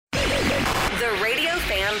The Radio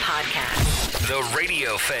Fam Podcast.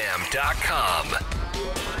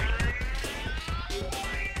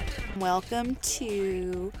 TheRadioFam.com. Welcome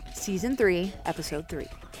to Season 3, Episode 3.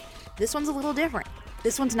 This one's a little different.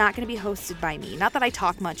 This one's not going to be hosted by me. Not that I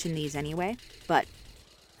talk much in these anyway, but,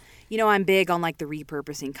 you know, I'm big on, like, the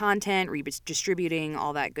repurposing content, redistributing,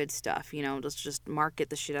 all that good stuff. You know, just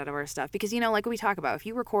market the shit out of our stuff. Because, you know, like we talk about, if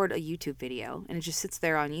you record a YouTube video and it just sits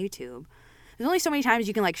there on YouTube, there's only so many times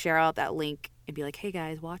you can, like, share out that link and be like, hey,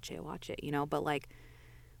 guys, watch it, you know? But, like,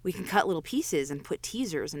 we can cut little pieces and put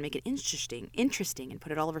teasers and make it interesting and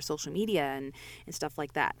put it all over social media and stuff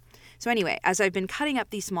like that. So anyway, as I've been cutting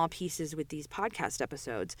up these small pieces with these podcast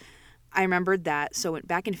episodes, I remembered that, so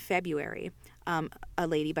back in February, a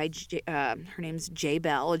lady by, her name's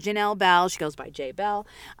J.Belle, Janelle Bell, she goes by J.Belle,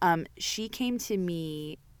 she came to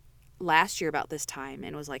me last year about this time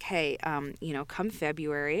and was like, hey, you know, come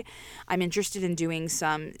February, I'm interested in doing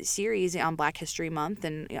some series on Black History Month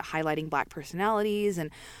and highlighting Black personalities and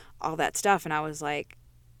all that stuff. And I was like,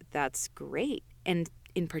 that's great. And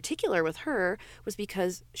in particular with her was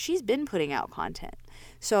because she's been putting out content.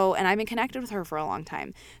 So, and I've been connected with her for a long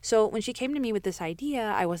time. So when she came to me with this idea,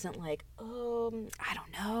 I wasn't like, I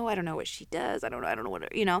don't know what she does. I don't know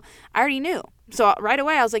what, you know, I already knew. So right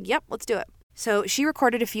away I was like, yep, let's do it. So she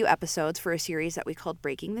recorded a few episodes for a series that we called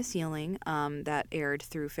Breaking the Ceiling that aired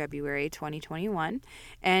through February 2021.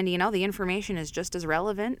 And, you know, the information is just as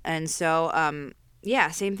relevant. And so,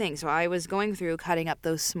 yeah, same thing. So I was going through cutting up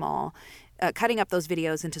those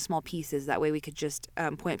videos into small pieces. That way we could just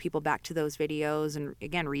point people back to those videos and,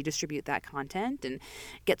 again, redistribute that content and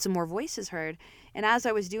get some more voices heard. And as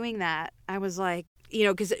I was doing that, I was like, you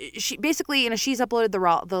know, because she basically, you know, she's uploaded the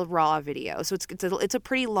raw video, so it's a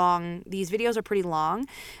pretty long. These videos are pretty long,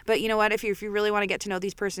 but you know what? If you really want to get to know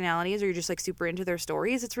these personalities, or you're just like super into their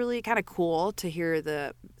stories, it's really kind of cool to hear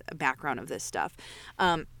the background of this stuff.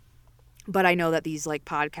 But I know that these like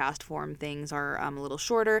podcast form things are a little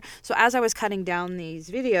shorter. So as I was cutting down these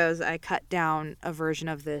videos, I cut down a version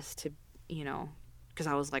of this to, you know, because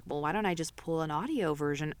I was like, well, why don't I just pull an audio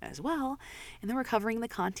version as well? And then we're covering the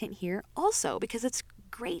content here also, because it's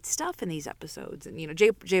great stuff in these episodes. And, you know,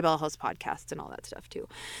 J.Belle hosts podcasts and all that stuff too.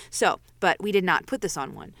 So, but we did not put this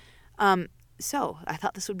on one. So I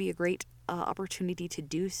thought this would be a great opportunity to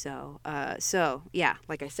do so. So yeah,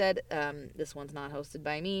 like I said, this one's not hosted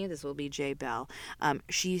by me. This will be J.Belle.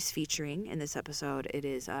 She's featuring in this episode. It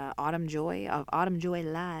is Autumn Joy of Autumn Joy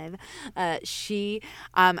Live.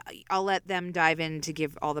 I'll let them dive in to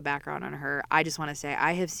give all the background on her. I just want to say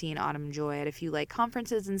I have seen Autumn Joy at a few like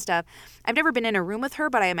conferences and stuff. I've never been in a room with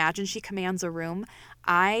her, but I imagine she commands a room.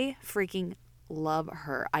 I freaking love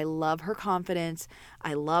her. I love her confidence.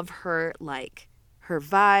 I love her, like, her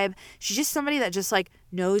vibe. She's just somebody that just, like,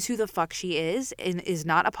 knows who the fuck she is and is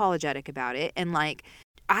not apologetic about it. And, like,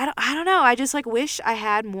 I don't know. I just, like, wish I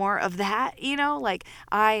had more of that, you know? Like,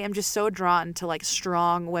 I am just so drawn to, like,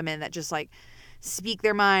 strong women that just, like, speak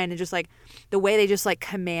their mind and just, like, the way they just, like,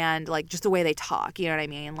 command, like, just the way they talk, you know what I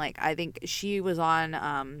mean? Like, I think she was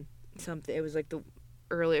on something, it was, like,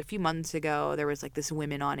 a few months ago, there was, like, this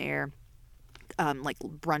Women on Air like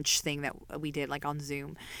brunch thing that we did like on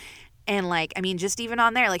Zoom, and like I mean just even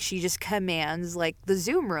on there, like she just commands like the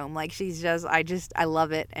Zoom room, like she's just I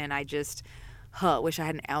love it, and I just wish I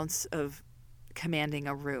had an ounce of commanding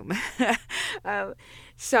a room.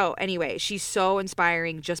 So anyway, she's so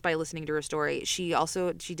inspiring just by listening to her story. She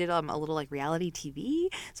did a little like reality TV,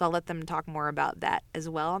 so I'll let them talk more about that as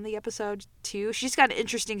well on the episode too. She's got an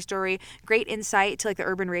interesting story, great insight to like the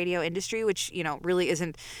urban radio industry, which, you know, really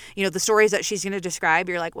isn't, you know, the stories that she's going to describe,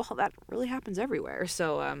 you're like, well, that really happens everywhere.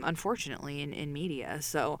 So unfortunately in media.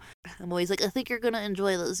 So I'm always like, I think you're going to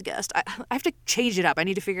enjoy this guest. I have to change it up. I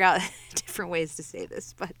need to figure out different ways to say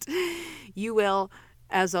this, but you will,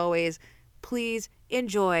 as always. Please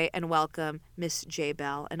enjoy and welcome Miss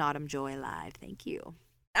J.Belle and Autumn Joy Live. Thank you.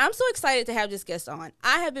 I'm so excited to have this guest on.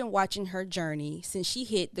 I have been watching her journey since she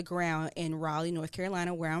hit the ground in Raleigh, North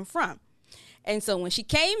Carolina, where I'm from. And so when she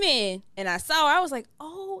came in and I saw her, I was like,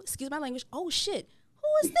 oh, excuse my language, oh shit,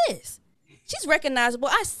 who is this? She's recognizable.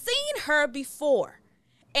 I've seen her before.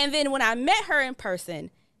 And then when I met her in person,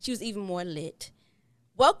 she was even more lit.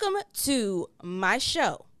 Welcome to my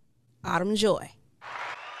show, Autumn Joy.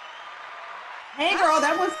 Hey girl,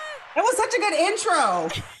 that was such a good intro.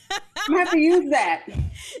 I'm gonna have to use that.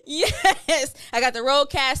 Yes, I got the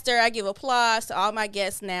roadcaster. I give applause to all my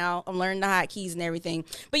guests now. I'm learning the hotkeys and everything.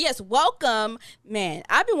 But yes, welcome, man.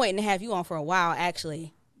 I've been waiting to have you on for a while,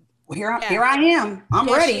 actually. Well, here I am. I'm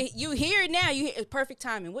ready. You here now. You perfect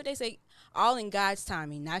timing. What they say, All in God's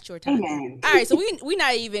timing, not your timing. Amen. All right, so we're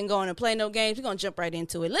not even going to play no games. We're going to jump right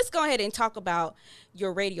into it. Let's go ahead and talk about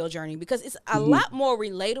your radio journey because it's a lot more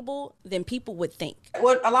relatable than people would think.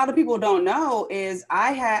 What a lot of people don't know is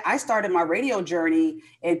I started my radio journey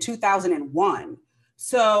in 2001.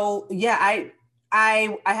 So yeah,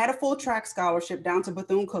 I had a full track scholarship down to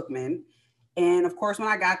Bethune-Cookman. And of course, when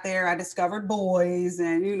I got there, I discovered boys,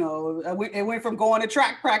 and it went from going to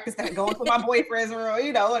track practice to going to my boyfriend's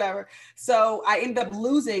room, whatever. So I ended up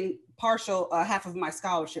losing partial half of my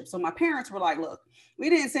scholarship. So my parents were like, "Look, we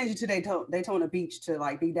didn't send you to Daytona Beach to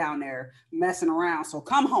like be down there messing around. So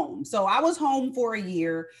come home." So I was home for a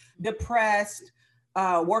year, depressed,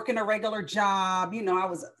 working a regular job. I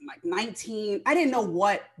was like 19. I didn't know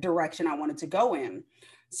what direction I wanted to go in.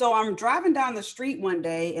 So I'm driving down the street one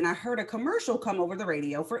day and I heard a commercial come over the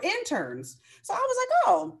radio for interns. So I was like,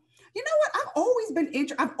 oh, you know what?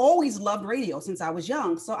 I've always loved radio since I was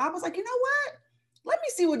young. So I was like, you know what? Let me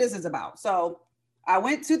see what this is about. So I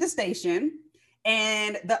went to the station,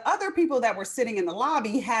 and the other people that were sitting in the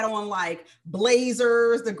lobby had on like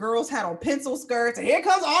blazers. The girls had on pencil skirts, and here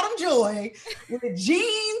comes Autumn Joy with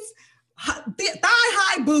jeans,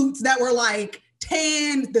 thigh-high boots that were like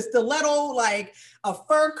tan, the stiletto, like a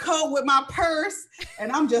fur coat with my purse.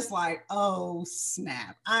 And I'm just like, oh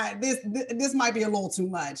snap. This might be a little too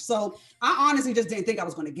much. So I honestly just didn't think I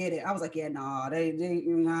was going to get it. I was like, yeah, nah,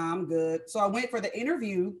 I'm good. So I went for the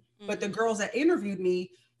interview, but the girls that interviewed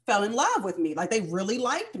me fell in love with me. Like they really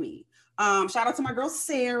liked me. Shout out to my girls,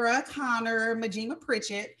 Sarah, Connor, Majima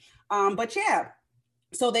Pritchett. But yeah,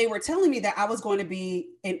 so they were telling me that I was going to be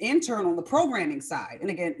an intern on the programming side. And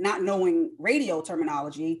again, not knowing radio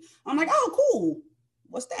terminology, I'm like, oh, cool.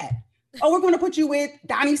 What's that? Oh, we're going to put you with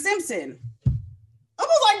Donnie Simpson. I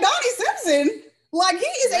was like, Donnie Simpson? Like, he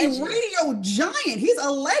is a radio giant. He's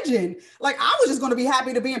a legend. Like, I was just going to be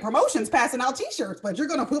happy to be in promotions passing out t-shirts, but you're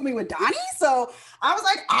going to put me with Donnie? So I was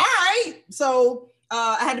like, all right. So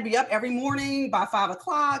I had to be up every morning by 5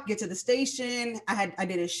 o'clock, get to the station. I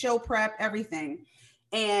did a show prep, everything.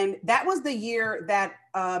 And that was the year that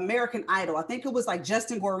American Idol, I think it was like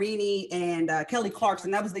Justin Guarini and Kelly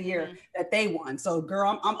Clarkson. That was the year that they won. So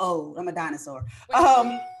girl, I'm old. I'm a dinosaur.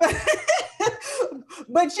 But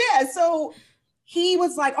yeah, so he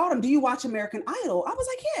was like, Autumn, do you watch American Idol? I was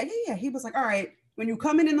like, yeah. He was like, all right, when you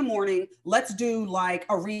come in the morning, let's do like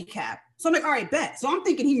a recap. So I'm like, all right, bet. So I'm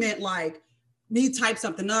thinking he meant like me type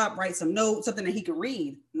something up, write some notes, something that he could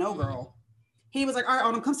read. No, girl. He was like, all right,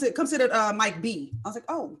 Autumn, come sit at Mike B. I was like,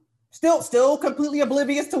 oh, still completely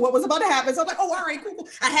oblivious to what was about to happen. So I'm like, oh, all right, cool.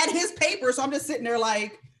 I had his paper. So I'm just sitting there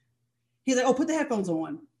like, he's like, oh, put the headphones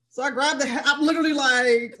on. So I grabbed I'm literally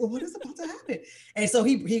like, well, what is about to happen? And so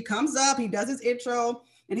he comes up, he does his intro,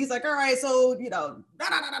 and he's like, all right, so, Autumn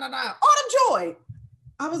Joy.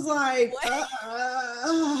 I was like,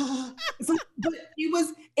 So, but it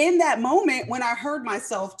was in that moment when I heard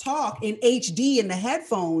myself talk in HD in the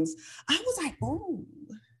headphones, I was like, oh.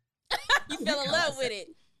 You fell in love with it.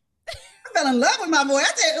 I fell in love with my voice.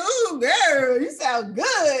 I said, ooh, girl, you sound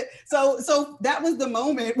good. So that was the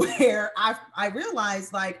moment where I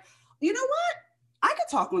realized, like, you know what? I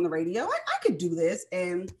could talk on the radio. I could do this.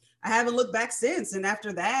 And I haven't looked back since. And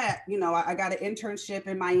after that, I got an internship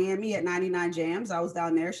in Miami at 99 Jams. I was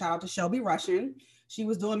down there. Shout out to Shelby Russian. She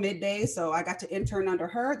was doing midday. So I got to intern under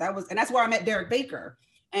her. And that's where I met Derek Baker.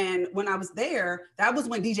 And when I was there, that was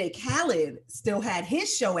when DJ Khaled still had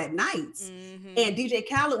his show at nights. Mm-hmm. And DJ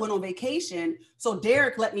Khaled went on vacation. So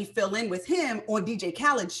Derek let me fill in with him on DJ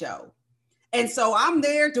Khaled's show. And so I'm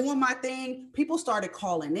there doing my thing. People started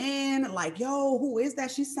calling in like, yo, who is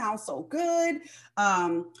that? She sounds so good.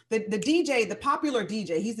 The DJ, the popular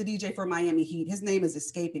DJ, he's the DJ for Miami Heat. His name is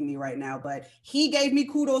escaping me right now, but he gave me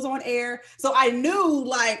kudos on air. So I knew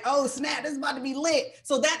like, oh snap, this is about to be lit.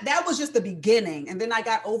 So that was just the beginning. And then I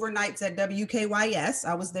got overnights at WKYS.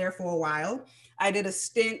 I was there for a while. I did a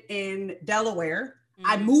stint in Delaware.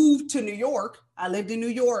 I moved to New York. I lived in New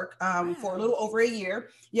York for a little over a year.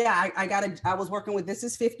 Yeah, I was working with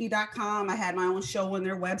thisis50.com. I had my own show on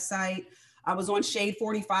their website. I was on Shade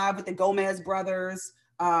 45 with the Gomez brothers.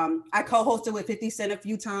 I co-hosted with 50 Cent a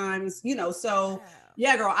few times, so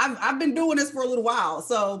yeah, girl, I've been doing this for a little while.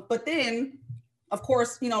 So, but then of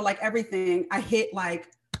course, like everything, I hit like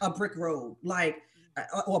a brick road,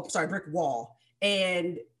 brick wall.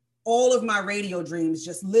 And all of my radio dreams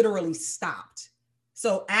just literally stopped.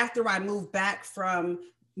 So after I moved back from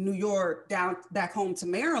New York down back home to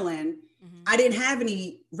Maryland, I didn't have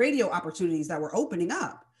any radio opportunities that were opening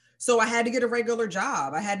up. So I had to get a regular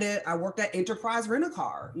job. I worked at Enterprise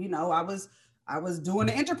Rent-A-Car. I was doing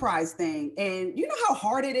the Enterprise thing. And you know how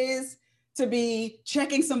hard it is to be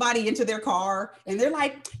checking somebody into their car and they're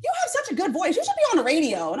like, you have such a good voice, you should be on the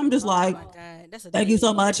radio. And I'm just like, my God, that's thank you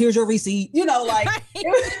so much, here's your receipt, you know, like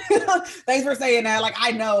thanks for saying that, like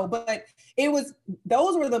I know. But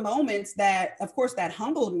those were the moments that, of course, that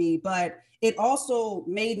humbled me, but it also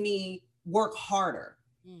made me work harder.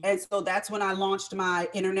 And so that's when I launched my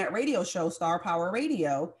internet radio show, Star Power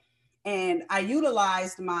Radio. And I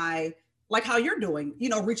utilized my, like how you're doing, you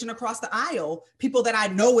know, reaching across the aisle, people that I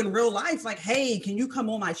know in real life, like, hey, can you come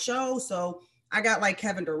on my show? So I got like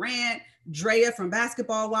Kevin Durant, Drea from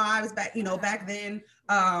Basketball Wives back, you know, back then,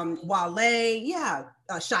 Wale,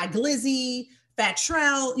 Shy Glizzy, Fat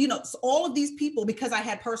Trell, you know, so all of these people, because I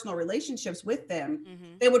had personal relationships with them,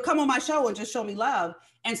 they would come on my show and just show me love.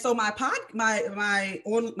 And so my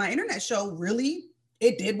internet show really,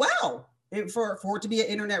 it did well for it to be an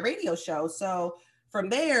internet radio show. So from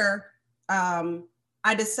there,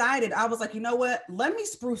 I decided, I was like, you know what, let me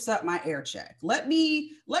spruce up my air check. Let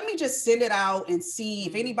me just send it out and see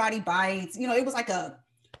if anybody bites. You know, it was like a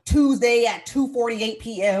Tuesday at 2:48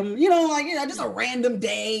 p.m., you know, like, you know, just a random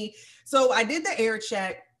day. So I did the air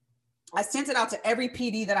check. I sent it out to every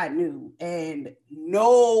PD that I knew, and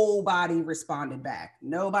nobody responded back.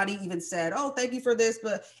 Nobody even said, oh, thank you for this.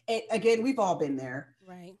 But again, we've all been there.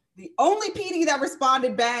 Right. The only PD that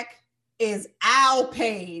responded back is Al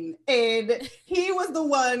Payne. And he was the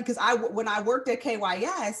one, because when I worked at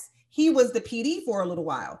KYS, he was the PD for a little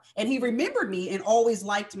while. And he remembered me and always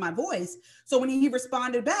liked my voice. So when he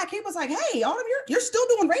responded back, he was like, hey, all of you're still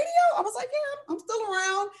doing radio? I was like, yeah, I'm still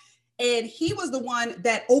around. And he was the one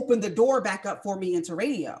that opened the door back up for me into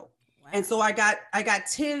radio. Wow. And so I got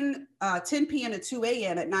 10 p.m. to 2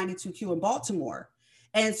 a.m. at 92Q in Baltimore.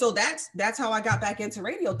 And so that's how I got back into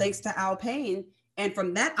radio, thanks to Al Payne. And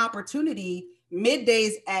from that opportunity,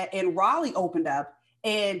 middays in Raleigh opened up,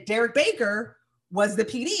 and Derek Baker was the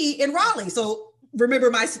PD in Raleigh. So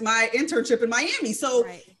remember my internship in Miami. So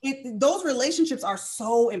those relationships are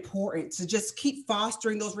so important, to just keep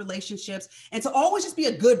fostering those relationships and to always just be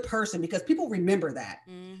a good person, because people remember that.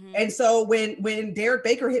 Mm-hmm. And so when Derek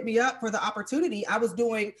Baker hit me up for the opportunity, I was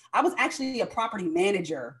actually a property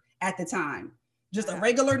manager at the time, just a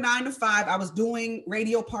regular 9 to 5. I was doing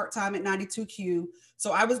radio part-time at 92Q.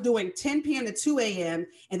 So I was doing 10 p.m. to 2 a.m.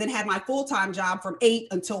 and then had my full-time job from 8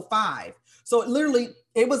 until 5. So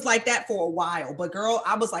it was like that for a while. But girl,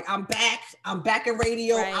 I was like, I'm back in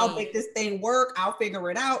radio. Right. I'll make this thing work. I'll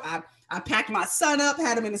figure it out. I packed my son up,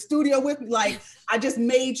 had him in the studio with me. Like, I just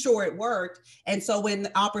made sure it worked. And so when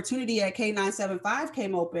the opportunity at K975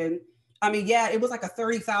 came open, I mean, yeah, it was like a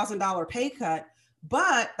 $30,000 pay cut,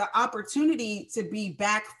 but the opportunity to be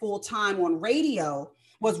back full time on radio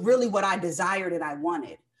was really what I desired and I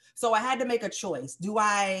wanted. So I had to make a choice. Do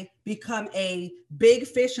I become a big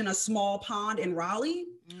fish in a small pond in Raleigh?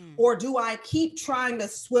 Or do I keep trying to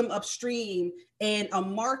swim upstream in a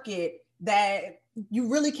market that you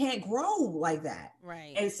really can't grow like that?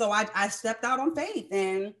 Right. And so I stepped out on faith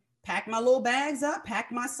and packed my little bags up,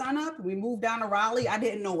 packed my son up. We moved down to Raleigh. I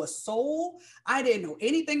didn't know a soul. I didn't know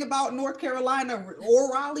anything about North Carolina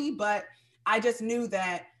or Raleigh, but I just knew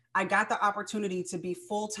that I got the opportunity to be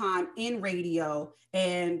full-time in radio.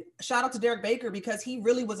 And shout out to Derek Baker, because he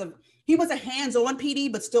really was a hands-on PD,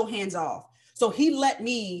 but still hands-off. So he let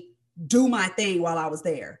me do my thing while I was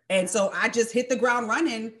there. And so I just hit the ground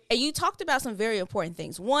running. And you talked about some very important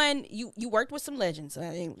things. One, you worked with some legends.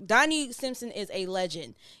 I mean, Donnie Simpson is a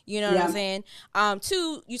legend. You know what I'm saying?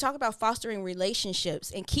 Two, you talk about fostering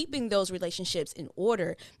relationships and keeping those relationships in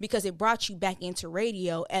order, because it brought you back into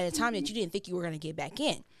radio at a time that you didn't think you were going to get back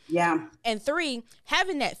in. Yeah. And three,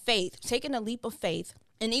 having that faith, taking a leap of faith.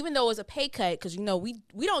 And even though it was a pay cut, because, you know, we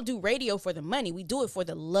don't do radio for the money. We do it for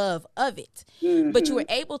the love of it. Mm-hmm. But you were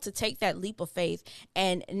able to take that leap of faith,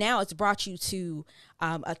 and now it's brought you to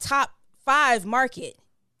a top 5 market.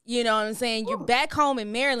 You know what I'm saying? You're back home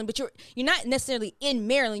in Maryland, but you're not necessarily in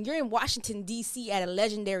Maryland. You're in Washington, D.C. at a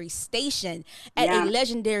legendary station, at a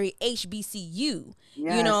legendary HBCU, you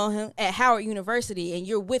know, at Howard University. And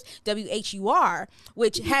you're with WHUR,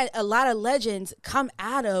 which had a lot of legends come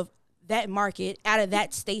out of that market, out of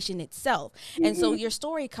that station itself. And so your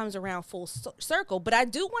story comes around full circle. But I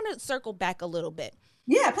do want to circle back a little bit.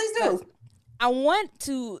 Yeah, please do. I want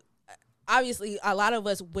to, obviously, a lot of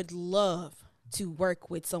us would love to work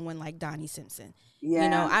with someone like Donnie Simpson. Yeah. You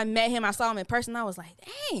know, I met him, I saw him in person, I was like,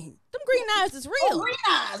 dang, them green eyes is real. Oh, green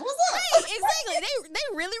eyes, what's up? Right, exactly.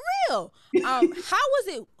 They really real.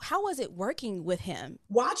 How was it working with him?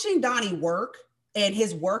 Watching Donnie work and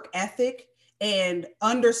his work ethic and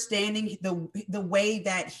understanding the way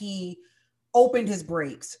that he opened his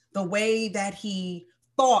brakes, the way that he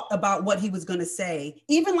thought about what he was going to say.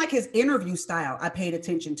 Even like his interview style, I paid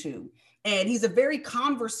attention to. And he's a very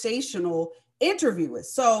conversational interviewer.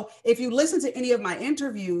 So if you listen to any of my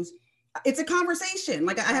interviews, it's a conversation.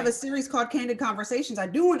 Like I have a series called Candid Conversations I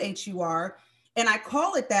do on HUR. And I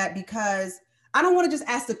call it that because I don't want to just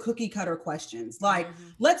ask the cookie cutter questions. Like,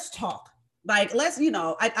 let's talk. Like, let's,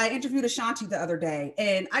 I interviewed Ashanti the other day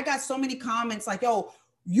and I got so many comments like, yo,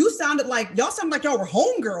 y'all sounded like y'all were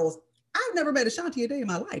homegirls. I've never met Ashanti a day in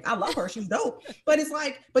my life. I love her. She's dope. But it's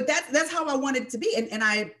like, but that's how I wanted it to be. And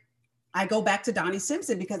I go back to Donnie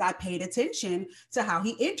Simpson because I paid attention to how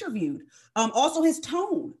he interviewed. Also his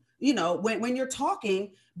tone, when you're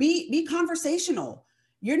talking, be conversational.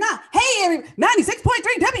 You're not, hey,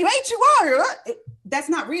 96.3 WHUR. That's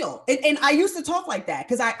not real. And I used to talk like that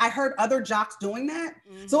because I heard other jocks doing that.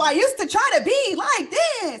 So I used to try to be like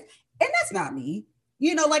this. And that's not me.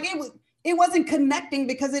 Like it wasn't connecting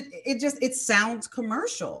because it sounds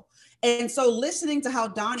commercial. And so listening to how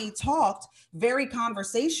Donnie talked, very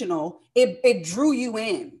conversational, it drew you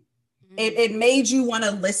in. It made you want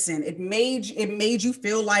to listen. It made you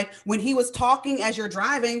feel like when he was talking as you're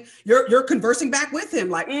driving, you're conversing back with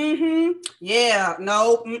him, like, yeah,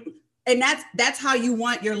 no. And that's how you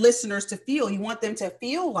want your listeners to feel. You want them to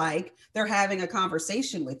feel like they're having a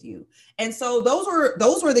conversation with you. And so those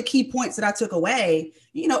were the key points that I took away,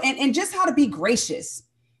 and just how to be gracious,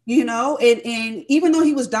 and even though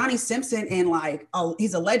he was Donnie Simpson and like, oh,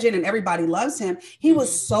 he's a legend and everybody loves him, he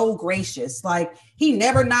was so gracious. Like he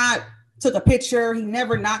never not took a picture. He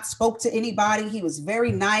never not spoke to anybody. He was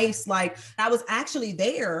very nice. Like I was actually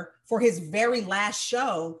there for his very last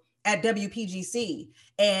show at WPGC.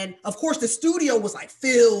 And of course the studio was like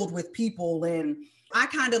filled with people. And I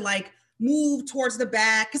kind of like moved towards the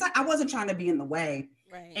back because I wasn't trying to be in the way.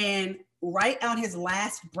 Right. And right on his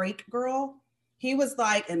last break, girl, he was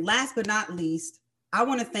like, and last but not least, I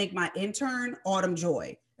want to thank my intern, Autumn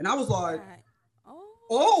Joy. And I was like,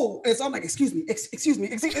 oh, and so I'm like, excuse me, trying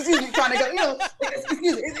to go,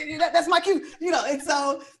 excuse me, that's my cue, and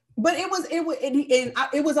so, but it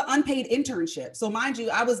was an unpaid internship. So mind you,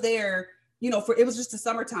 I was there, it was just the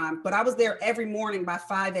summertime, but I was there every morning by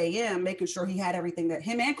 5 a.m. making sure he had everything that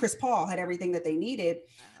him and Chris Paul had everything that they needed.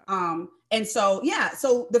 And so,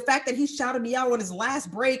 so the fact that he shouted me out on his last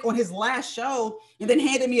break, on his last show, and then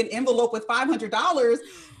handed me an envelope with $500,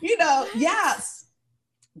 yes.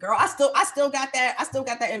 Girl, I still got that. I still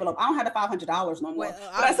got that envelope. I don't have the $500 no more.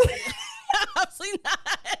 Well, obviously not.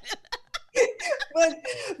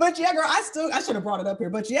 but yeah, girl, I should have brought it up here.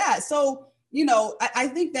 But yeah, so I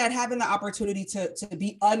think that having the opportunity to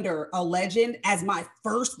be under a legend as my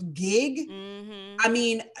first gig, I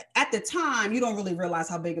mean, at the time, you don't really realize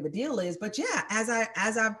how big of a deal is. But yeah, as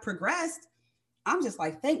I've progressed, I'm just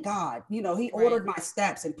like, thank God, he ordered my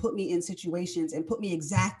steps and put me in situations and put me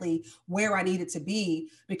exactly where I needed to be.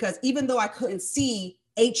 Because even though I couldn't see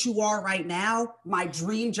HUR right now, my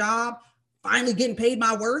dream job, finally getting paid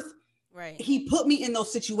my worth, right? He put me in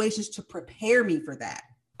those situations to prepare me for that.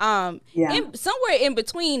 Somewhere in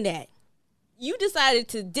between that, you decided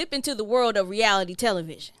to dip into the world of reality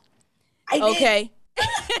television. Okay.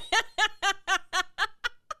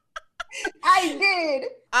 I did.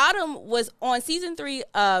 Autumn was on season 3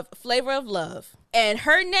 of Flavor of Love, and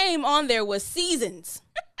her name on there was Seasons.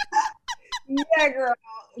 Yeah, girl.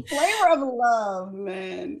 Flavor of Love,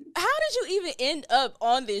 man. How did you even end up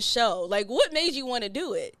on this show? Like, what made you want to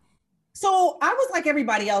do it? So I was like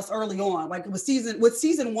everybody else early on, like with season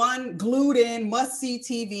 1, glued in, must see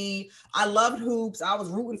TV. I loved hoops. I was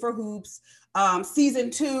rooting for hoops.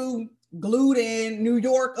 Season 2, glued in. New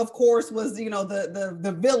York, of course, was,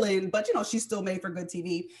 the villain, but she still made for good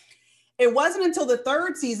TV. It wasn't until the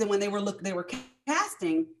 3rd season when they were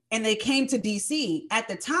casting and they came to DC. At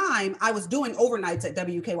the time, I was doing overnights at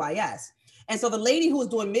WKYS. And so the lady who was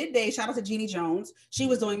doing middays, shout out to Jeannie Jones, she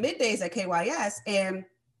was doing middays at KYS, and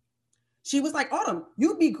she was like, Autumn,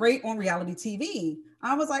 you'd be great on reality TV.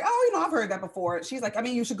 I was like, oh, I've heard that before. She's like, I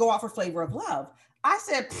mean, you should go out for Flavor of Love. I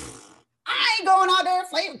said, I ain't going out there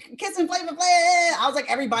kissing Flavor Flav. I was like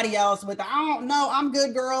everybody else with, I don't know, I'm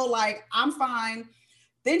good, girl. Like, I'm fine.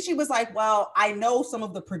 Then she was like, well, I know some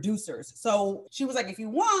of the producers. So she was like, if you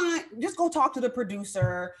want, just go talk to the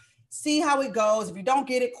producer, see how it goes. If you don't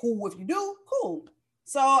get it, cool. If you do, cool.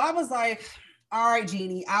 So I was like, all right,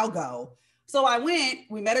 Jeannie, I'll go. So I went,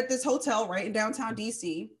 we met at this hotel right in downtown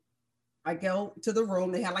DC. I go to the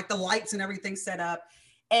room. They had like the lights and everything set up.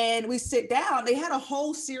 And we sit down. They had a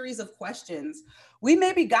whole series of questions. We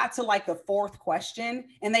maybe got to like the 4th question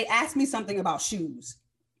and they asked me something about shoes.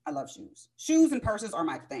 I love shoes. Shoes and purses are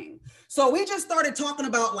my thing. So we just started talking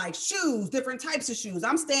about like shoes, different types of shoes.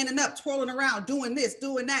 I'm standing up, twirling around, doing this,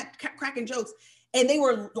 doing that, cracking jokes. And they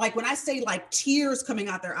were like, when I say like tears coming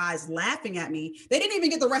out their eyes, laughing at me, they didn't even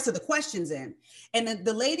get the rest of the questions in. And then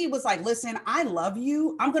the lady was like, listen, I love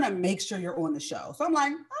you. I'm going to make sure you're on the show. So I'm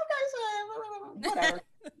like, okay, so whatever.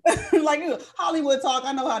 Like Hollywood talk.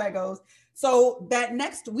 I know how that goes. So that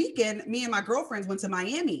next weekend, me and my girlfriends went to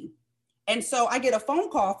Miami. And so I get a phone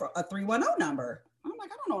call for a 310 number. I'm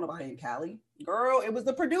like, I don't know nobody in Cali. Girl, it was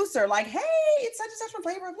the producer. Like, hey, it's such and such from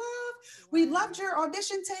Flavor of Love. We loved your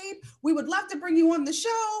audition tape. We would love to bring you on the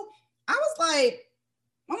show. I was like,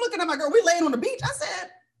 I'm looking at my girl. We laying on the beach. I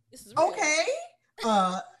said, this is okay.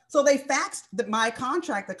 So they faxed my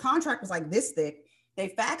contract. The contract was like this thick. They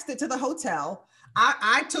faxed it to the hotel.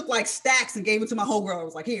 I took like stacks and gave it to my whole girl. I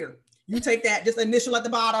was like, here, you take that, just initial at the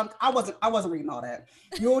bottom. I wasn't reading all that.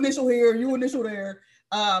 You initial here, you initial there.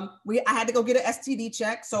 I had to go get an STD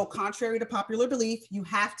check. So contrary to popular belief, you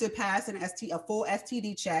have to pass a full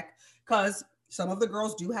STD check because some of the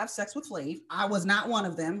girls do have sex with Flav. I was not one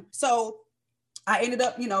of them. So I ended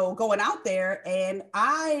up, going out there, and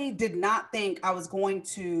I did not think I was going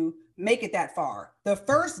to make it that far. The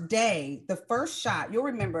first day, the first shot, you'll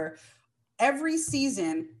remember every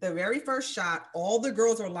season, the very first shot, all the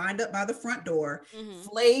girls are lined up by the front door. Mm-hmm.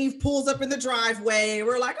 Flav pulls up in the driveway.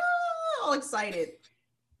 We're like, oh, all excited.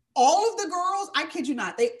 All of the girls, I kid you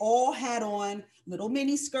not, they all had on little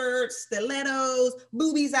mini skirts, stilettos,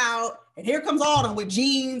 boobies out. And here comes Autumn with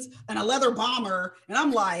jeans and a leather bomber. And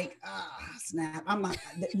I'm like, snap. I'm not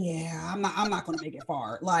going to make it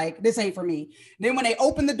far. Like, this ain't for me. Then when they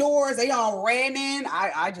opened the doors, they all ran in.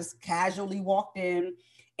 I just casually walked in,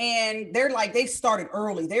 and they're like, they started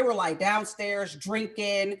early. They were like downstairs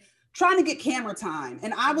drinking, trying to get camera time.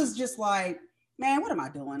 And I was just like, man, what am I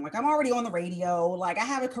doing? Like, I'm already on the radio. Like, I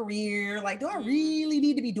have a career. Like, do I really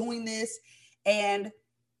need to be doing this? And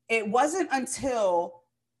it wasn't until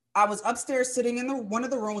I was upstairs sitting in one of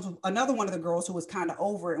the rooms with another one of the girls who was kind of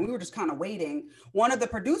over it, and we were just kind of waiting. One of the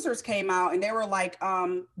producers came out and they were like, are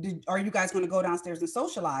you guys going to go downstairs and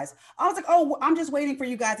socialize? I was like, oh, I'm just waiting for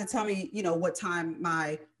you guys to tell me, what time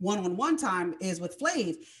my one-on-one time is with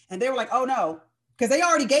Flav. And they were like, oh no, because they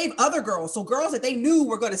already gave other girls. So girls that they knew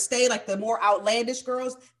were going to stay, like the more outlandish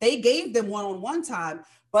girls, they gave them one-on-one time,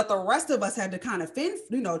 but the rest of us had to kind of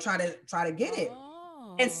try to get it.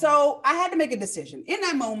 And so I had to make a decision. In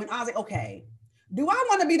that moment, I was like, okay, do I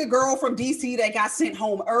want to be the girl from DC that got sent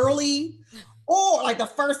home early, or like the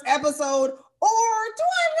first episode, or do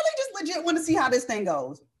I really just legit want to see how this thing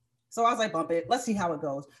goes? So I was like, bump it. Let's see how it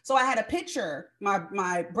goes. So I had a picture.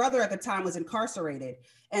 My brother at the time was incarcerated.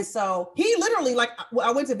 And so he literally, like,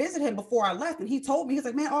 I went to visit him before I left, and he told me, he's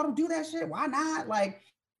like, man, Autumn, do that shit. Why not? Like,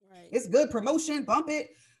 It's good promotion, bump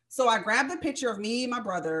it. So I grabbed a picture of me and my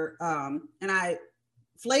brother, and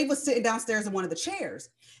Flav was sitting downstairs in one of the chairs,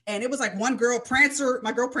 and it was like one girl, Prancer,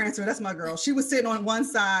 my girl Prancer, that's my girl. She was sitting on one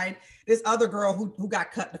side. This other girl who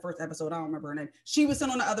got cut the first episode, I don't remember her name. She was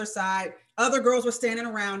sitting on the other side. Other girls were standing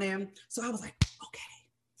around him. So I was like, okay,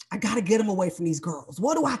 I got to get him away from these girls.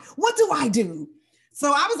 What do I do?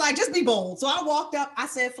 So I was like, just be bold. So I walked up, I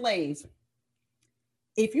said, Flav,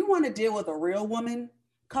 if you want to deal with a real woman,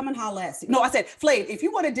 come and holla at No, I said, Flav, if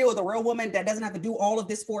you want to deal with a real woman that doesn't have to do all of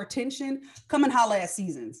this for attention, come and holla at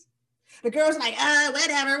Seasons. The girl's like,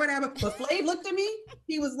 whatever. But Flav looked at me.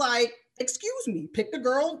 He was like, excuse me, pick the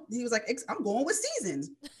girl. He was like, I'm going with Seasons.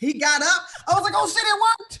 He got up. I was like, oh shit, it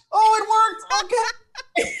worked. Oh, it worked.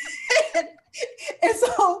 Okay. And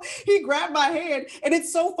so he grabbed my hand, and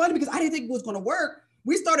it's so funny because I didn't think it was going to work.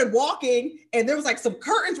 We started walking, and there was like some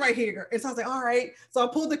curtains right here. And so I was like, all right. So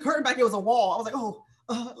I pulled the curtain back. It was a wall. I was like, oh,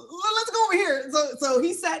 let's go over here. So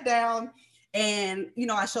he sat down, and,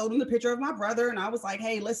 I showed him the picture of my brother, and I was like,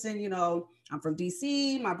 hey, listen, I'm from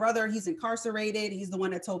DC. My brother, he's incarcerated. He's the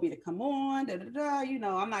one that told me to come on.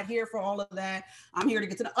 I'm not here for all of that. I'm here to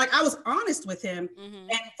get to know. Like, I was honest with him. Mm-hmm.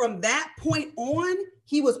 And from that point on,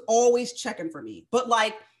 he was always checking for me. But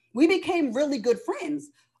like, we became really good friends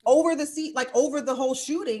over the whole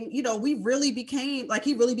shooting. We really became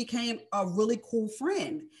he really became a really cool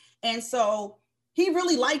friend. And so he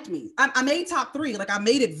really liked me. I made top 3. Like, I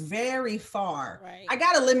made it very far. Right. I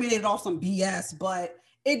got eliminated off some BS, but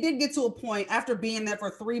it did get to a point after being there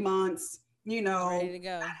for 3 months, ready to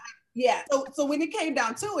go. Yeah. So when it came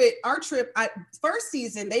down to it, our trip, first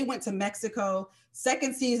season, they went to Mexico.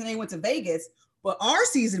 Second season, they went to Vegas. But our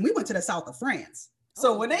season, we went to the south of France.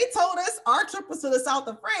 So when they told us our trip was to the south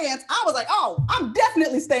of France, I was like, oh, I'm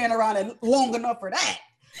definitely staying around long enough for that.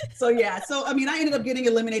 So yeah, so I mean, I ended up getting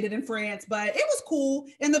eliminated in France, but it was cool.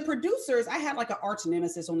 And the producers, I had like an arch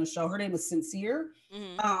nemesis on the show. Her name was Sincere.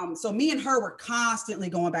 So me and her were constantly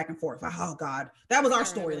going back and forth. Like, oh God, that was our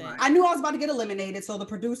storyline. I knew I was about to get eliminated. So the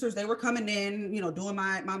producers, they were coming in, you know, doing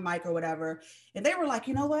my mic or whatever. And they were like,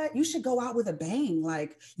 you know what? You should go out with a bang.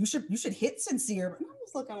 Like you should hit Sincere. And I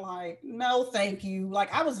was looking like, no, thank you.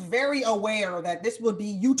 Like I was very aware that this would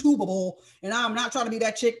be YouTubeable. And I'm not trying to be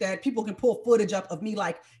that chick that people can pull footage up of me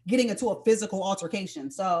like getting into a physical altercation.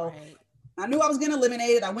 So I knew I was getting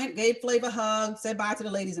eliminated. I went, gave Flav a hug, said bye to the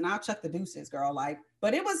ladies, and I'll chuck the deuces, girl. Like,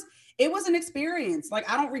 but it was an experience. Like,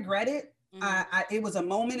 I don't regret it. It was a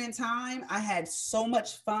moment in time. I had so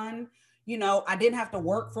much fun. You know, I didn't have to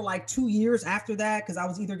work for like 2 years after that because I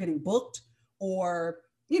was either getting booked or,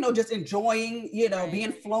 you know, just enjoying, you know,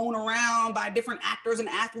 being flown around by different actors and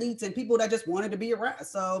athletes and people that just wanted to be around.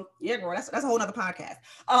 So yeah, girl, that's a whole nother podcast.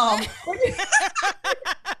 But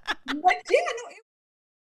yeah, no,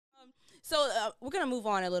 so we're going to move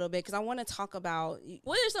on a little bit because I want to talk about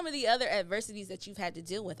what are some of the other adversities that you've had to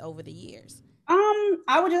deal with over the years?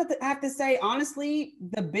 I would just have to say, honestly,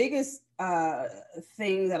 the biggest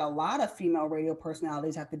thing that a lot of female radio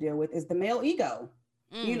personalities have to deal with is the male ego.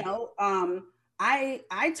 You know,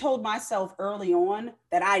 I told myself early on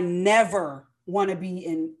that I never want to be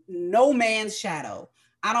in no man's shadow.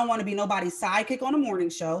 I don't want to be nobody's sidekick on a morning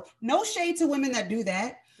show. No shade to women that do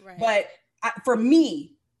that. But for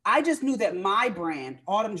me, I just knew that my brand,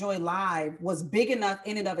 Autumn Joy Live, was big enough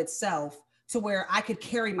in and of itself to where I could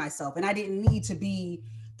carry myself, and I didn't need to be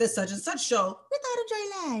the such and such show with Autumn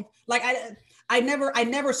Joy Live. Like I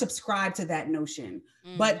never subscribed to that notion.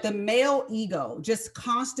 But the male ego, just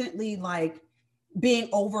constantly like being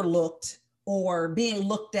overlooked or being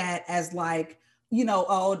looked at as like, you know,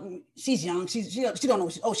 oh, she's young, she don't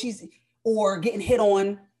know, she's or getting hit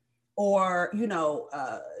on, or you know,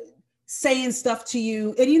 saying stuff to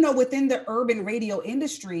you. And, you know, within the urban radio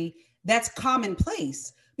industry, that's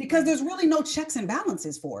commonplace because there's really no checks and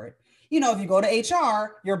balances for it. You know, if you go to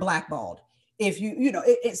HR, you're blackballed. If you know,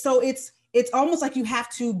 so it's almost like you have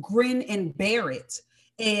to grin and bear it.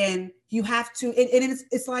 And you have to, and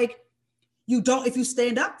it's like, if you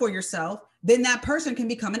stand up for yourself, then that person can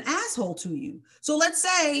become an asshole to you. So let's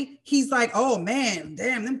say he's like, oh man,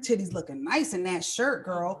 damn, them titties looking nice in that shirt,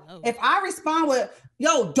 girl. Oh. If I respond with,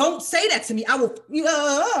 yo, don't say that to me, I will,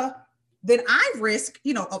 then I risk,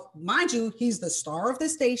 you know, mind you, he's the star of the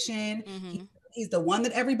station. He's the one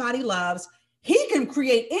that everybody loves. He can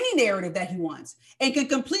create any narrative that he wants and can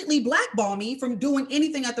completely blackball me from doing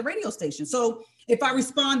anything at the radio station. So if I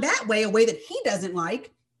respond that way, a way that he doesn't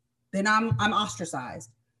like, then I'm ostracized.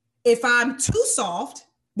 If I'm too soft,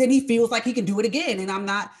 then he feels like he can do it again, and I'm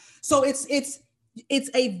not. So it's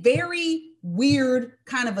a very weird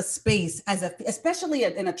kind of a space especially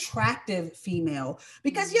an attractive female,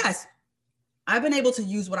 because yes, I've been able to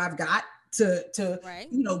use what I've got to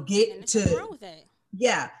you know, get to with it.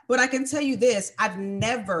 Yeah, but I can tell you this: I've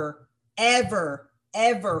never ever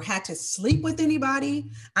had to sleep with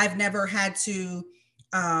anybody. I've never had to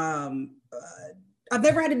I've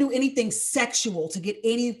never had to do anything sexual to get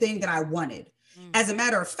anything that I wanted. As a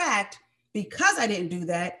matter of fact, because I didn't do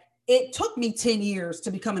that, it took me 10 years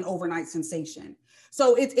to become an overnight sensation.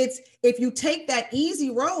 So it's if you take that easy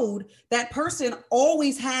road, that person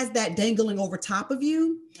always has that dangling over top of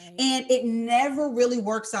you. And it never really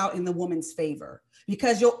works out in the woman's favor,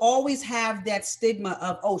 because you'll always have that stigma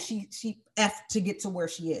of, oh, she effed to get to where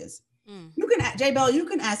she is. You can, J.Belle, you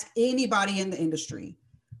can ask anybody in the industry.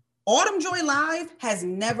 Autumn Joy Live has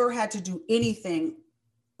never had to do anything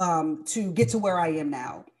to get to where I am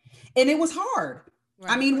now. And it was hard.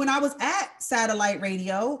 I mean, when I was at satellite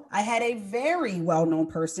radio, I had a very well-known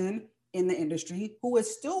person in the industry who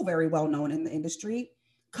is still very well-known in the industry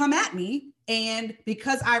come at me. And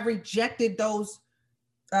because I rejected those,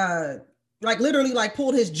 like literally like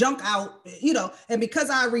pulled his junk out, you know, and because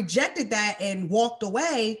I rejected that and walked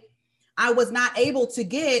away, I was not able to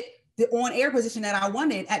get the on-air position that I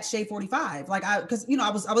wanted at Shade 45. Like because you know, I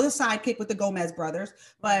was a sidekick with the Gomez brothers,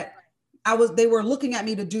 but they were looking at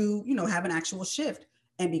me to do, you know, have an actual shift.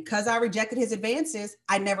 And because I rejected his advances,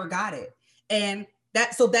 I never got it. And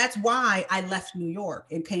that's why I left New York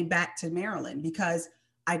and came back to Maryland, because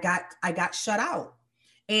I got shut out.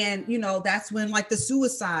 And, you know, that's when like the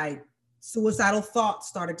suicidal thoughts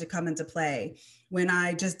started to come into play, when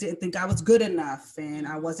I just didn't think I was good enough and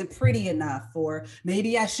I wasn't pretty enough, or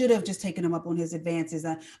maybe I should have just taken him up on his advances.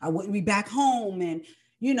 I wouldn't be back home. And,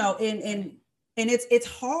 you know, and And it's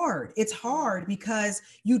hard. It's hard because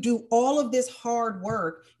you do all of this hard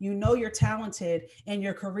work. You know you're talented, and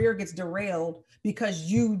your career gets derailed because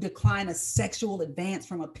you decline a sexual advance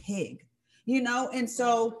from a pig. And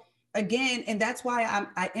so again, and that's why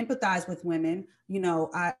I empathize with women.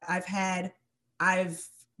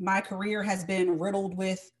 My career has been riddled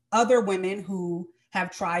with other women who have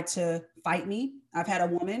tried to fight me. I've had a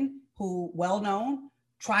woman who, well known,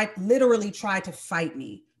 literally tried to fight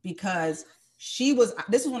me because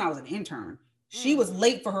this is when I was an intern. She was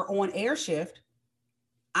late for her on-air shift.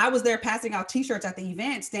 I was there passing out t-shirts at the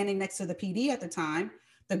event, standing next to the PD at the time.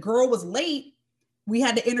 The girl was late. We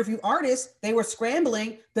had to interview artists. They were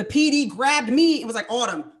scrambling. The PD grabbed me. It was like,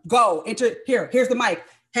 Autumn, go. Here's the mic.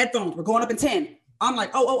 Headphones. We're going up in 10. I'm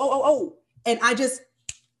like, oh. And I just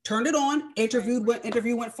turned it on.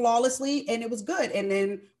 Interview went flawlessly, and it was good. And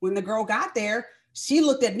then when the girl got there, she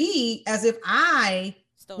looked at me as if I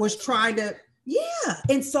was trying to,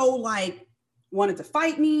 and so like wanted to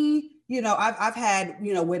fight me. I've had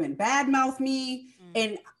women badmouth me,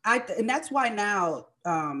 and that's why now,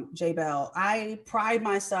 J.Belle, I pride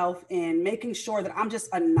myself in making sure that I'm just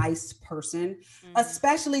a nice person,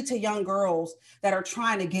 especially to young girls that are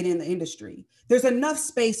trying to get in the industry. There's enough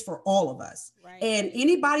space for all of us. Right. And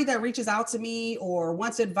anybody that reaches out to me or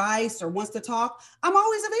wants advice or wants to talk, I'm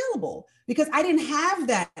always available because I didn't have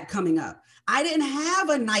that coming up. I didn't have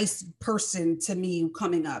a nice person to me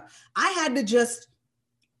coming up. I had to just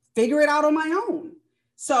figure it out on my own.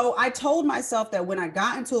 So I told myself that when I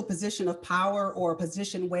got into a position of power or a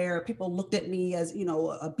position where people looked at me as,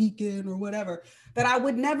 a beacon or whatever, that I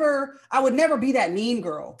would never be that mean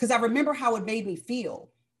girl, because I remember how it made me feel.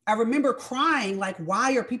 I remember crying, like,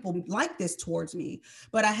 why are people like this towards me?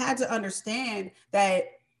 But I had to understand that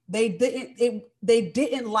they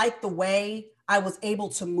didn't like the way I was able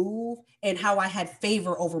to move and how I had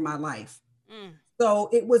favor over my life. So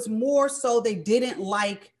it was more so they didn't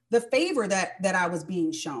like the favor that I was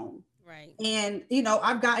being shown. Right. And,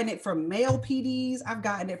 I've gotten it from male PDs. I've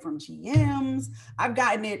gotten it from GMs. I've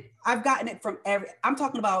gotten it from I'm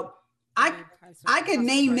talking about, I could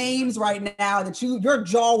name names right now that your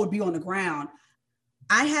jaw would be on the ground.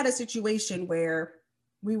 I had a situation where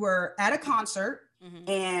we were at a concert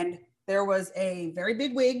and there was a very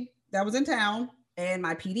big wig that was in town, and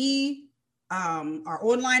my PD, our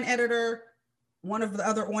online editor, one of the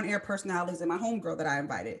other on-air personalities, and my homegirl that I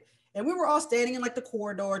invited. And we were all standing in like the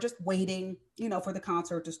corridor, just waiting, for the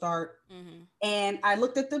concert to start. And I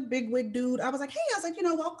looked at the big wig dude. I was like, hey,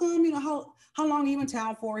 welcome. How long are you in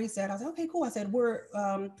town for? He said, I was like, okay, cool. I said,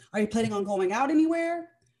 are you planning on going out anywhere?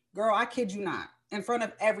 Girl, I kid you not. In front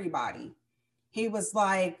of everybody. He was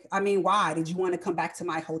like, why? Did you want to come back to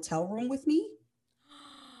my hotel room with me?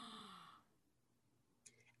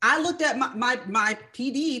 I looked at my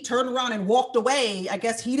PD, turned around and walked away. I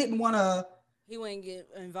guess he didn't want to. He wouldn't get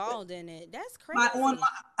involved in it. That's crazy.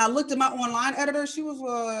 I looked at my online editor. She was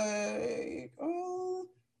like, oh.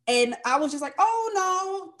 And I was just like, oh,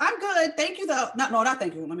 no, I'm good. Thank you, though. Not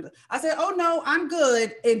thank you. I said, oh, no, I'm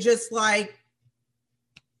good. And just like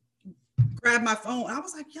grab my phone. I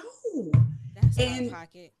was like, yo. That's out of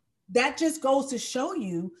pocket. That just goes to show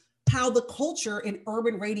you how the culture in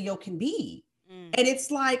urban radio can be. And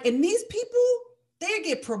it's like, and these people, they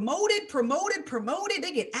get promoted.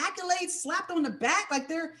 They get accolades slapped on the back. Like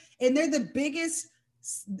they're the biggest.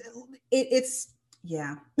 It's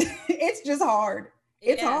it's just hard.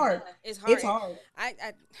 It's hard. It's hard.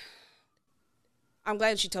 I'm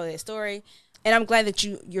glad that you told that story. And I'm glad that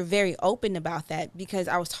you're very open about that, because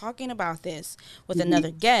I was talking about this with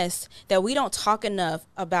another guest, that we don't talk enough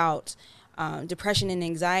about depression and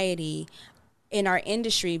anxiety in our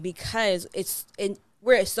industry, because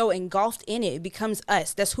we're so engulfed in it. It becomes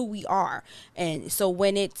us. That's who we are. And so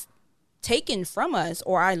when it's taken from us,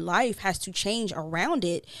 or our life has to change around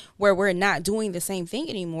it, where we're not doing the same thing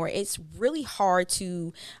anymore, it's really hard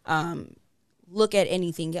to look at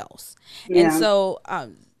anything else. Yeah. And so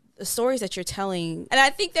the stories that you're telling, and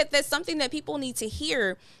I think that that's something that people need to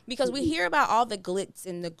hear, because we hear about all the glitz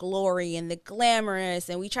and the glory and the glamorous,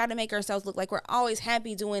 and we try to make ourselves look like we're always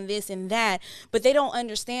happy doing this and that, but they don't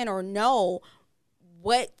understand or know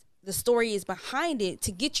what the story is behind it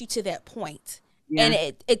to get you to that point. Yeah.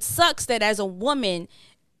 And it sucks that as a woman,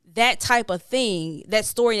 that type of thing, that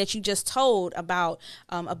story that you just told about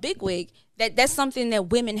a bigwig, that's something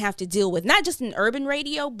that women have to deal with, not just in urban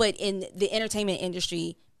radio, but in the entertainment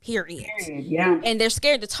industry, period. Yeah. And they're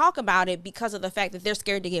scared to talk about it because of the fact that they're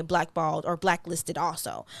scared to get blackballed or blacklisted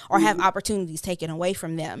also, or have opportunities taken away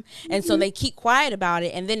from them. And so they keep quiet about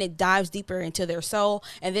it, and then it dives deeper into their soul,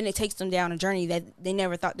 and then it takes them down a journey that they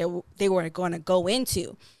never thought they were going to go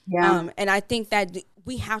into. Yeah. And I think that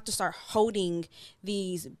we have to start holding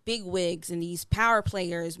these big wigs and these power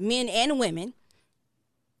players, men and women,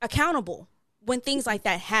 accountable when things like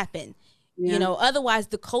that happen. Yeah. You know, otherwise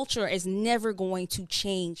the culture is never going to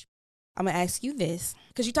change. I'm going to ask you this,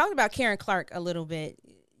 because you talked about Karen Clark a little bit.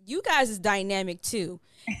 You guys' dynamic too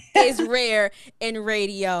is rare in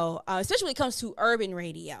radio, especially when it comes to urban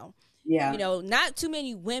radio. Yeah. You know, not too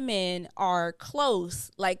many women are close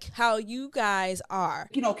like how you guys are.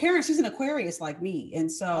 You know, Karen, she's an Aquarius like me.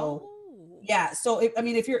 And so, yeah. So,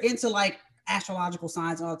 if you're into like astrological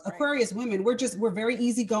signs, Aquarius women, we're very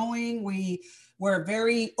easygoing. We're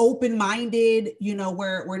very open-minded, you know,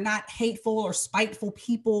 we're not hateful or spiteful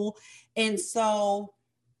people. And so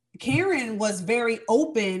Karen was very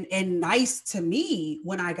open and nice to me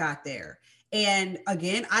when I got there. And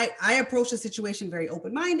again, I approached the situation very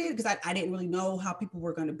open-minded because I didn't really know how people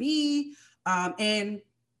were going to be. And,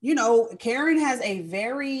 you know, Karen has a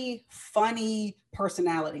very funny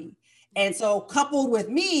personality. And so coupled with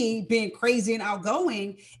me being crazy and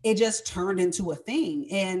outgoing, it just turned into a thing.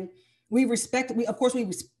 And we respected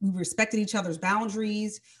each other's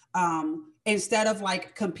boundaries. Instead of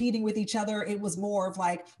like competing with each other, it was more of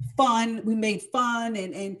like fun. We made fun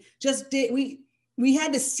and we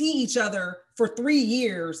had to see each other for 3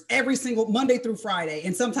 years, every single Monday through Friday,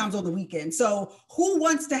 and sometimes on the weekend. So who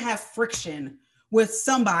wants to have friction with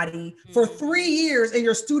somebody for 3 years and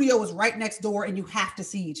your studio is right next door and you have to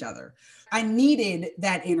see each other? I needed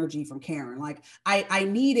that energy from Karen. Like I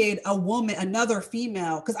needed a woman, another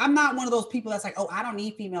female, because I'm not one of those people that's like, oh, I don't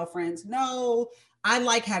need female friends. No, I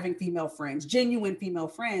like having female friends, genuine female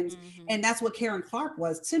friends. And that's what Karen Clark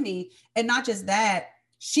was to me. And not just that,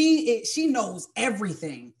 she knows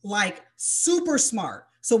everything, like super smart.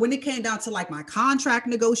 So when it came down to like my contract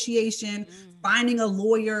negotiation, finding a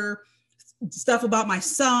lawyer, stuff about my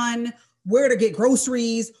son, where to get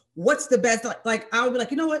groceries, what's the best, like I would be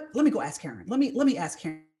like, you know what, let me go ask Karen. Let me ask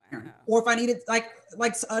Karen. Or if I needed like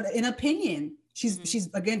an opinion, she's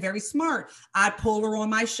again very smart. I'd pull her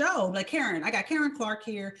on my show, like, Karen, I got Karen Clark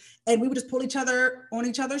here, and we would just pull each other on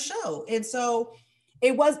each other's show. And so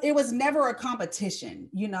it was never a competition,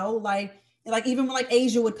 you know, like even when like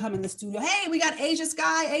Asia would come in the studio, hey, we got Asia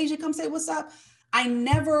Sky, Asia, come say what's up. I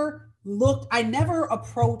never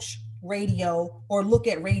approach radio or look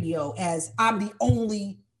at radio as I'm the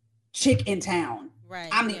only chick in town. Right.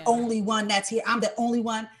 I'm the only one that's here. I'm the only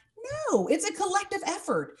one. No, it's a collective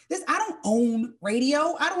effort. I don't own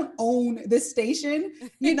radio. I don't own this station,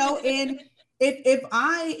 you know, and if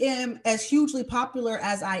I am as hugely popular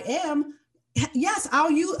as I am, yes, I'll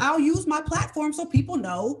use my platform so people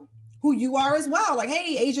know who you are as well. Like,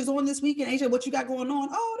 hey, Asia's on this weekend. Asia, what you got going on?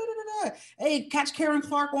 Oh, da, da, da, da. Hey, catch Karen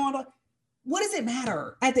Clark on. What does it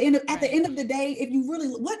matter at the end of the day? If you really,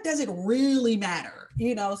 what does it really matter?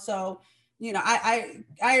 You know, so, you know,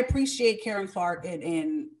 I appreciate Karen Clark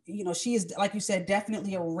and, you know, she is, like you said,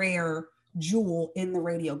 definitely a rare jewel in the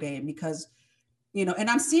radio game because, you know, and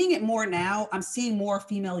I'm seeing it more now. I'm seeing more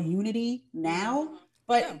female unity now,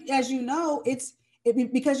 but as you know,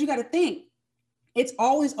 because you got to think, it's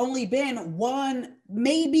always only been one,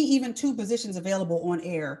 maybe even two positions available on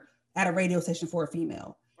air at a radio station for a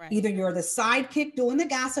female. Right. Either you're the sidekick doing the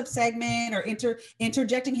gossip segment or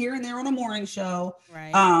interjecting here and there on a morning show,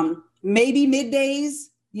 right? Maybe middays,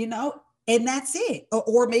 you know, and that's it.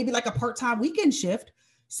 Or maybe like a part-time weekend shift.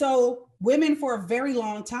 So women for a very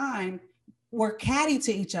long time were catty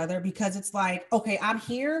to each other because it's like, okay, I'm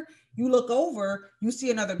here. You look over, you see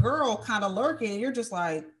another girl kind of lurking, and you're just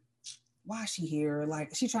like, why is she here?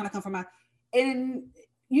 Like, she's trying to come from and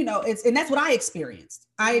you know, and that's what I experienced.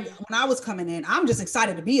 When I was coming in, I'm just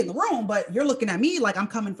excited to be in the room, but you're looking at me like I'm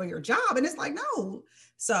coming for your job. And it's like, no.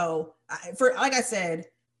 So like I said,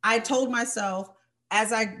 I told myself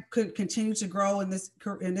as I could continue to grow in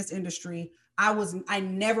this industry, I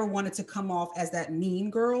never wanted to come off as that mean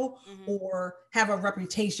girl or have a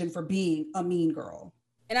reputation for being a mean girl.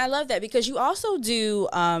 And I love that because you also do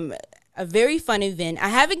a very fun event. I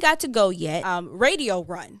haven't got to go yet. Radio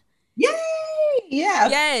Run. Yay! Yeah.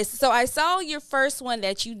 Yes. So I saw your first one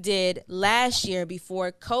that you did last year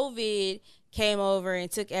before COVID came over and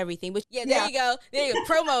took everything. But yeah, there you go. There you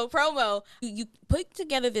go. Promo. You put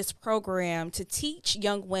together this program to teach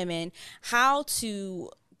young women how to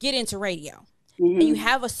get into radio. And you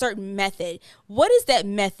have a certain method. What is that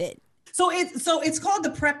method? So it's called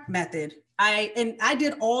the PrEP method. I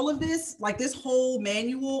did all of this, like this whole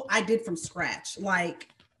manual I did from scratch. Like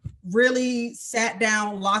really sat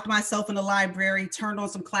down, locked myself in the library, turned on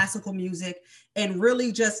some classical music, and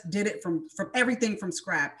really just did it from everything from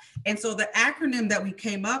scratch. And so the acronym that we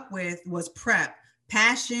came up with was PREP: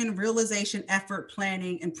 passion, realization, effort,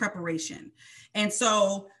 planning, and preparation. And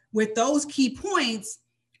so with those key points,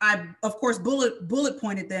 I of course bullet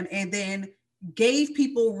pointed them and then gave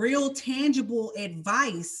people real tangible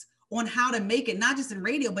advice on how to make it, not just in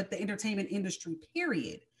radio, but the entertainment industry,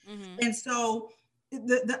 period. And so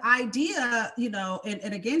the idea, you know,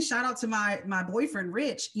 and again, shout out to my boyfriend,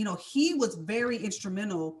 Rich, you know, he was very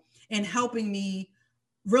instrumental in helping me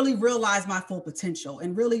really realize my full potential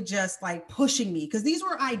and really just like pushing me. Cause these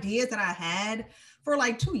were ideas that I had for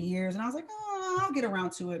like 2 years. And I was like, oh, I'll get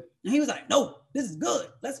around to it. And he was like, no, this is good.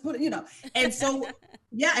 Let's put it, you know. And so,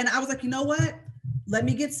 yeah. And I was like, you know what? Let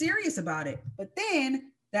me get serious about it. But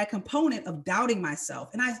then that component of doubting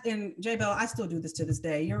myself, and J.Belle, I still do this to this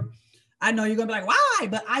day. I know you're gonna be like, why?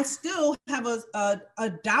 But I still have a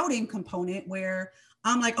doubting component where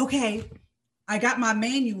I'm like, okay, I got my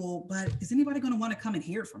manual, but is anybody gonna want to come and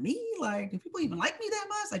hear it from me? Like, do people even like me that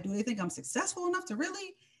much? Like, do they think I'm successful enough to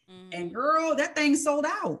really? And girl, that thing sold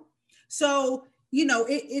out. So, you know,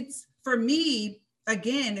 it's for me,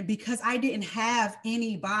 again, because I didn't have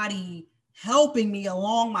anybody helping me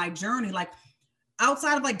along my journey. Like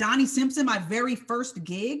outside of like Donnie Simpson, my very first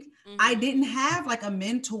gig, I didn't have like a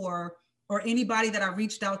mentor or anybody that I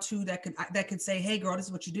reached out to that could say, hey girl, this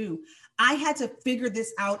is what you do. I had to figure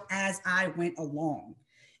this out as I went along.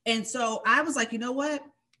 And so I was like, you know what?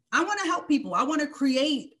 I want to help people. I want to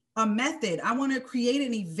create a method. I want to create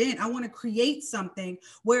an event. I want to create something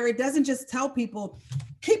where it doesn't just tell people,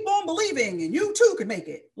 keep on believing and you too can make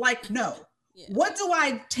it. Like, no. Yeah. What do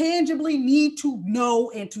I tangibly need to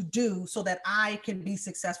know and to do so that I can be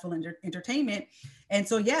successful in entertainment? And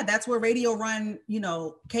so, yeah, that's where Radio Run, you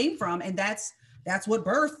know, came from. And that's what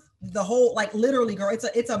birthed the whole, like literally, girl,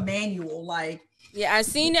 it's a manual. Like, yeah, I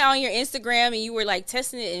seen it on your Instagram and you were like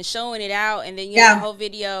testing it and showing it out. And then you had a whole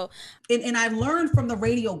video. And I learned from the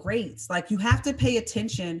radio greats, like you have to pay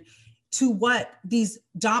attention to what these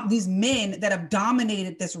men that have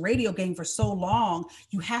dominated this radio game for so long,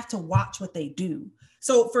 you have to watch what they do.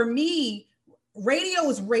 So for me, radio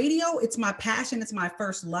is radio. It's my passion. It's my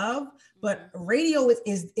first love. But radio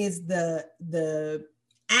is the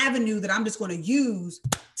avenue that I'm just going to use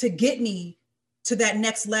to get me to that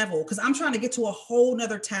next level. Cause I'm trying to get to a whole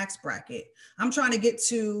nother tax bracket. I'm trying to get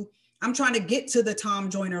to the Tom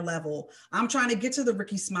Joyner level. I'm trying to get to the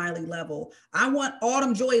Ricky Smiley level. I want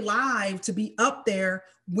Autumn Joy Live to be up there.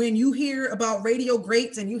 When you hear about radio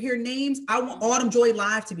greats and you hear names, I want Autumn Joy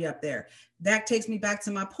Live to be up there. That takes me back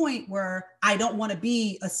to my point where I don't want to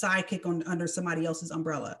be a sidekick under somebody else's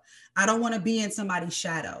umbrella. I don't want to be in somebody's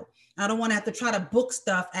shadow. I don't want to have to try to book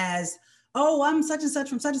stuff as, oh, I'm such and such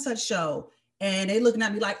from such and such show. And they looking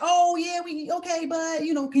at me like, oh yeah, okay, but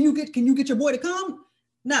you know, can you get your boy to come?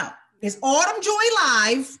 No. It's Autumn Joy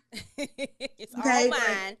Live. It's okay?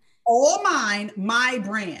 All mine, my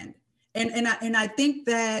brand. And I think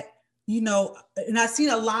that, you know, and I've seen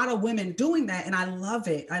a lot of women doing that and I love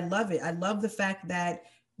it. I love it. I love the fact that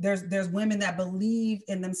there's women that believe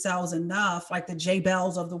in themselves enough, like the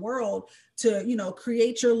J.Belles of the world, to, you know,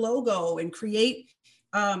 create your logo and create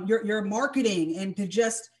your marketing and to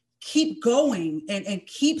just keep going and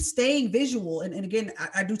keep staying visual. And again,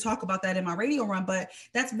 I do talk about that in my radio run, but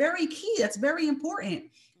that's very key. That's very important.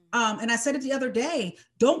 And I said it the other day,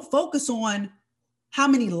 don't focus on how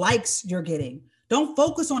many likes you're getting. Don't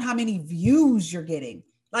focus on how many views you're getting.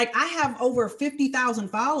 Like I have over 50,000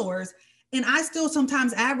 followers and I still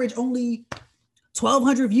sometimes average only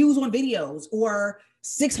 1,200 views on videos or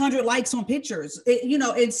 600 likes on pictures, you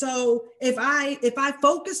know? And so if I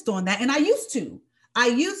focused on that, and I used to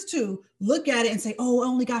look at it and say, oh, I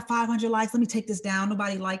only got 500 likes. Let me take this down.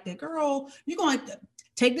 Nobody liked it. Girl, you're going to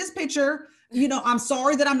take this picture. You know, I'm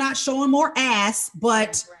sorry that I'm not showing more ass,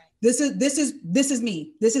 but this is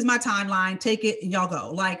me. This is my timeline. Take it and y'all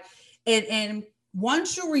go. Like, and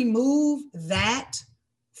once you remove that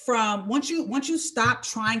from, once you stop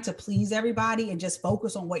trying to please everybody and just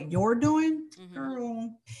focus on what you're doing, girl,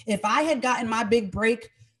 if I had gotten my big break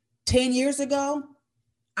 10 years ago,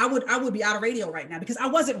 I would be out of radio right now because I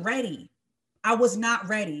wasn't ready. I was not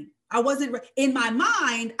ready. In my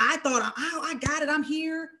mind, I thought, oh, I got it. I'm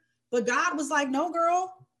here. But God was like, no,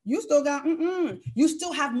 girl, you still got, you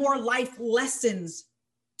still have more life lessons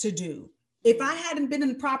to do. If I hadn't been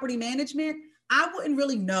in property management, I wouldn't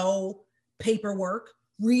really know paperwork,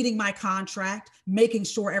 reading my contract, making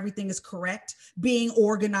sure everything is correct, being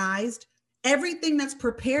organized. everything that's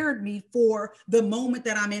prepared me for the moment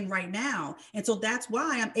that I'm in right now. And so that's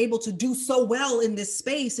why I'm able to do so well in this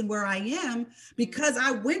space and where I am, because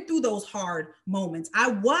I went through those hard moments. I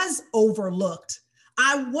was overlooked.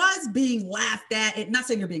 I was being laughed at. And not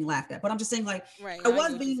saying you're being laughed at, but I'm just saying, like, Right. I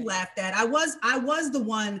was being laughed at. I was the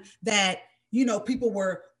one that, you know, people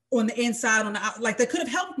were on the inside, on the out, like, they could have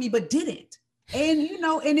helped me, but didn't. And, you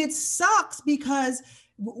know, and it sucks because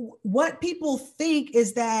what people think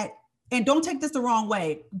is that, and don't take this the wrong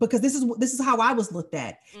way, because this is how I was looked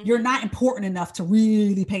at. Mm-hmm. You're not important enough to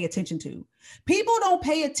really pay attention to. People don't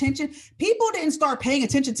pay attention. People didn't start paying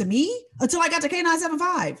attention to me until I got to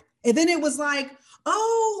K975. And then it was like,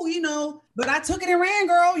 oh, you know, but I took it and ran,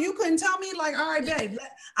 girl. You couldn't tell me, like, all right, babe.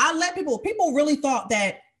 I let people really thought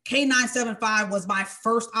that K975 was my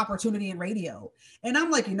first opportunity in radio. And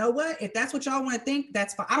I'm like, you know what? If that's what y'all want to think,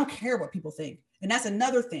 that's fine. I don't care what people think. And that's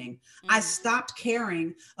another thing. I stopped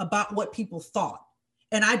caring about what people thought.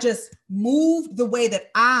 And I just moved the way that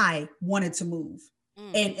I wanted to move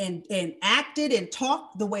and acted and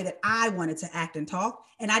talked the way that I wanted to act and talk.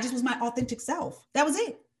 And I just was my authentic self. That was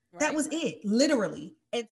it. Right. That was it, literally.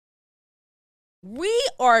 And we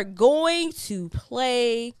are going to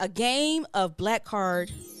play a game of Black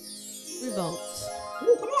Card Revolt.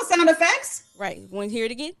 Ooh, come on, sound effects. Right. Want to hear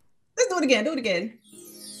it again? Let's do it again. Do it again.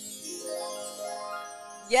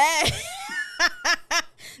 Yeah.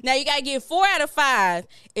 Now you gotta get 4 out of 5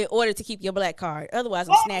 in order to keep your black card. Otherwise,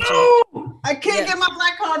 I'm snatching it. I can't get my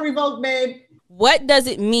black card revoked, babe. What does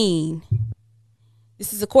it mean?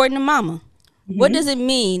 This is according to Mama. Mm-hmm. What does it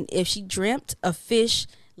mean if she dreamt of fish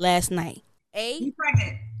last night? You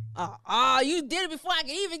pregnant. Oh, you did it before I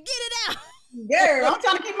could even get it out. Girl, I'm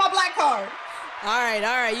trying to keep my black card. All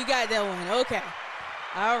right. You got that one. Okay.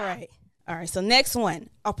 All right. So next one.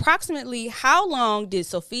 Approximately how long did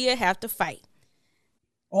Sophia have to fight?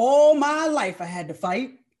 All my life I had to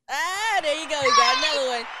fight. There you go. You got another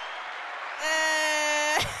one.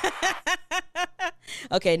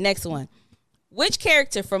 Okay, next one. Which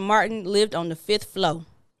character from Martin lived on the 5th floor?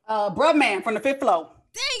 Bruh man from the 5th floor.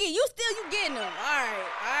 Dang it, you getting them. All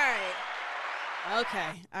right.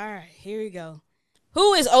 Okay, all right, here we go.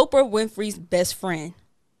 Who is Oprah Winfrey's best friend?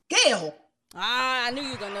 Gail. I knew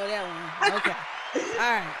you were going to know that one. Okay.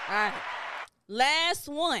 All right. Last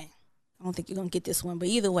one. I don't think you're going to get this one, but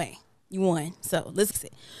either way, you won. So let's see.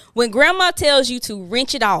 When grandma tells you to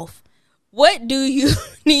rinse it off, what do you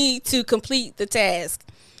need to complete the task?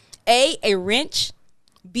 A wrench,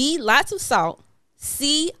 B, lots of salt,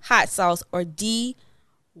 C, hot sauce, or D,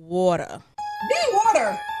 water? D,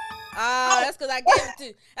 water. That's because I gave it to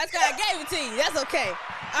you. That's because I gave it to you. That's okay.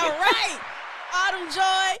 All right. Autumn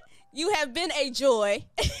Joy, you have been a joy.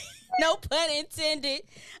 No pun intended.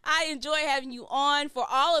 I enjoy having you on.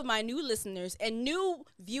 For all of my new listeners and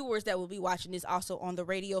new viewers that will be watching this also on the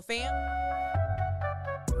Radio Fam.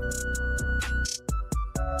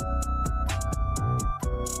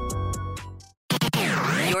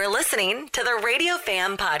 You're listening to the Radio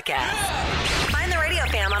Fam podcast. Find the Radio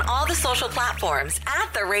Fam on all the social platforms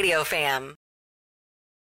at the Radio Fam.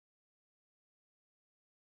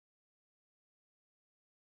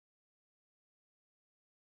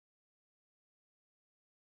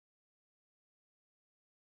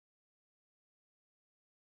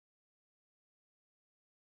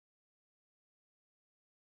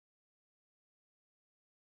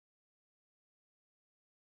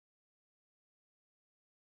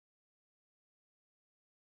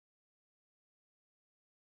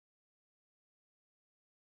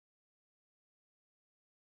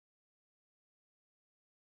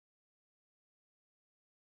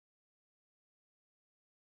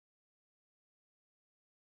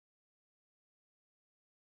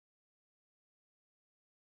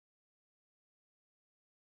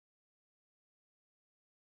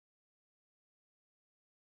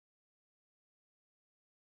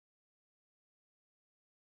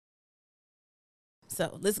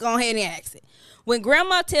 So let's go ahead and ask it. When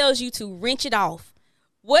grandma tells you to rinse it off,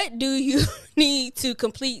 what do you need to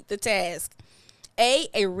complete the task? A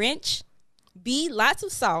wrench, B, lots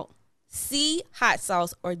of salt, C, hot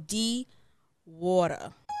sauce, or D,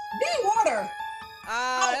 water? D, water.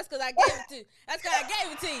 That's because I gave it to you. That's because I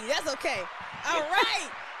gave it to you. That's okay. All right.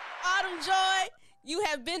 Autumn Joy, you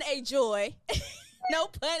have been a joy. No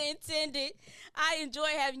pun intended. I enjoy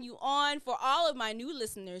having you on. For all of my new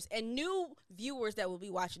listeners and new viewers that will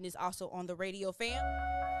be watching this also on the Radio Fam.